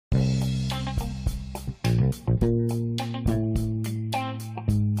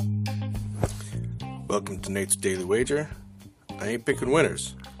Welcome to Nate's Daily Wager. I ain't picking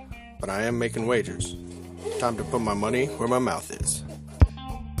winners, but I am making wagers. Time to put my money where my mouth is.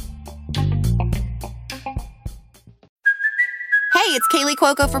 Hey, it's Kaylee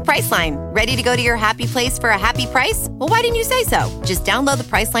Cuoco for Priceline. Ready to go to your happy place for a happy price? Well, why didn't you say so? Just download the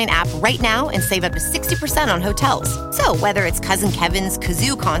Priceline app right now and save up to 60% on hotels. So whether it's Cousin Kevin's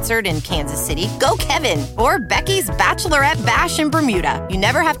Kazoo Concert in Kansas City, go Kevin, or Becky's Bachelorette Bash in Bermuda, you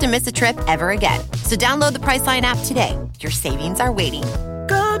never have to miss a trip ever again. So download the Priceline app today. Your savings are waiting.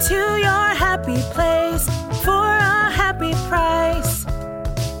 Go to your happy place for a happy price.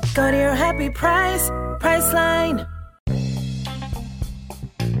 Go to your happy price, Priceline.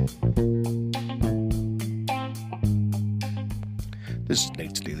 This is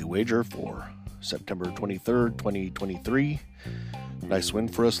Nate's Daily Wager for September 23rd, 2023. Nice win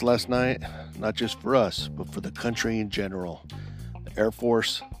for us last night. Not just for us, but for the country in general. The Air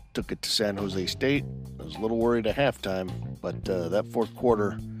Force took it to San Jose State. I was a little worried at halftime, but that fourth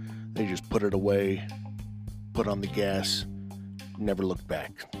quarter, they just put it away, put on the gas, never looked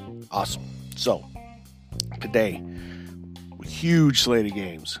back. Awesome. So, today, huge slate of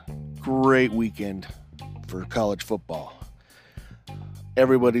games. Great weekend for college football.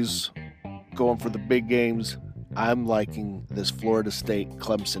 Everybody's going for the big games. I'm liking this Florida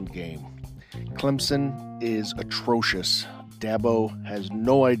State-Clemson game. Clemson is atrocious. Dabo has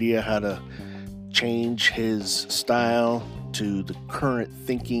no idea how to change his style to the current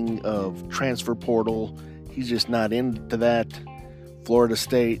thinking of transfer portal. He's just not into that. Florida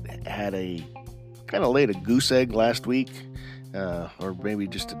State had kind of laid a goose egg last week, or maybe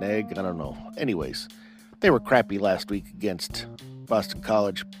just an egg. I don't know. Anyways, they were crappy last week against Boston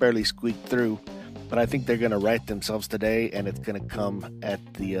College, barely squeaked through, but I think they're going to right themselves today, and it's going to come at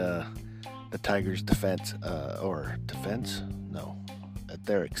the Tigers' defense, at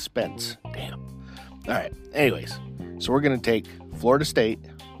their expense. Damn. All right. Anyways, so we're going to take Florida State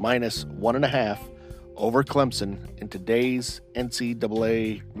minus 1.5 over Clemson in today's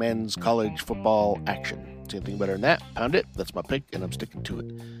NCAA men's college football action. See anything better than that? Pound it. That's my pick, and I'm sticking to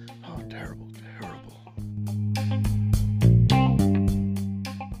it. Oh, terrible.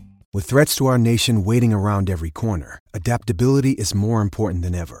 With threats to our nation waiting around every corner, adaptability is more important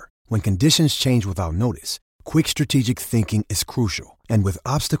than ever. When conditions change without notice, quick strategic thinking is crucial. And with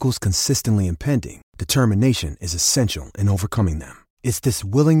obstacles consistently impending, determination is essential in overcoming them. It's this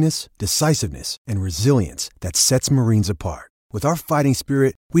willingness, decisiveness, and resilience that sets Marines apart. With our fighting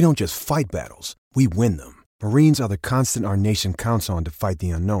spirit, we don't just fight battles, we win them. Marines are the constant our nation counts on to fight the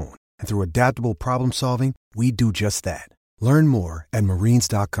unknown. And through adaptable problem solving, we do just that. Learn more at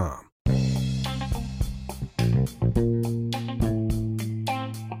Marines.com.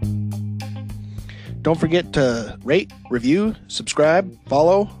 Don't forget to rate, review, subscribe,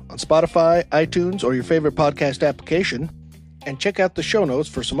 follow on Spotify, iTunes, or your favorite podcast application. And check out the show notes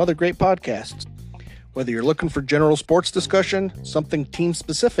for some other great podcasts. Whether you're looking for general sports discussion, something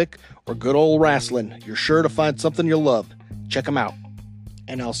team-specific, or good old wrestling, you're sure to find something you'll love. Check them out.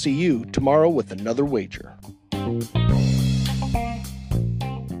 And I'll see you tomorrow with another wager.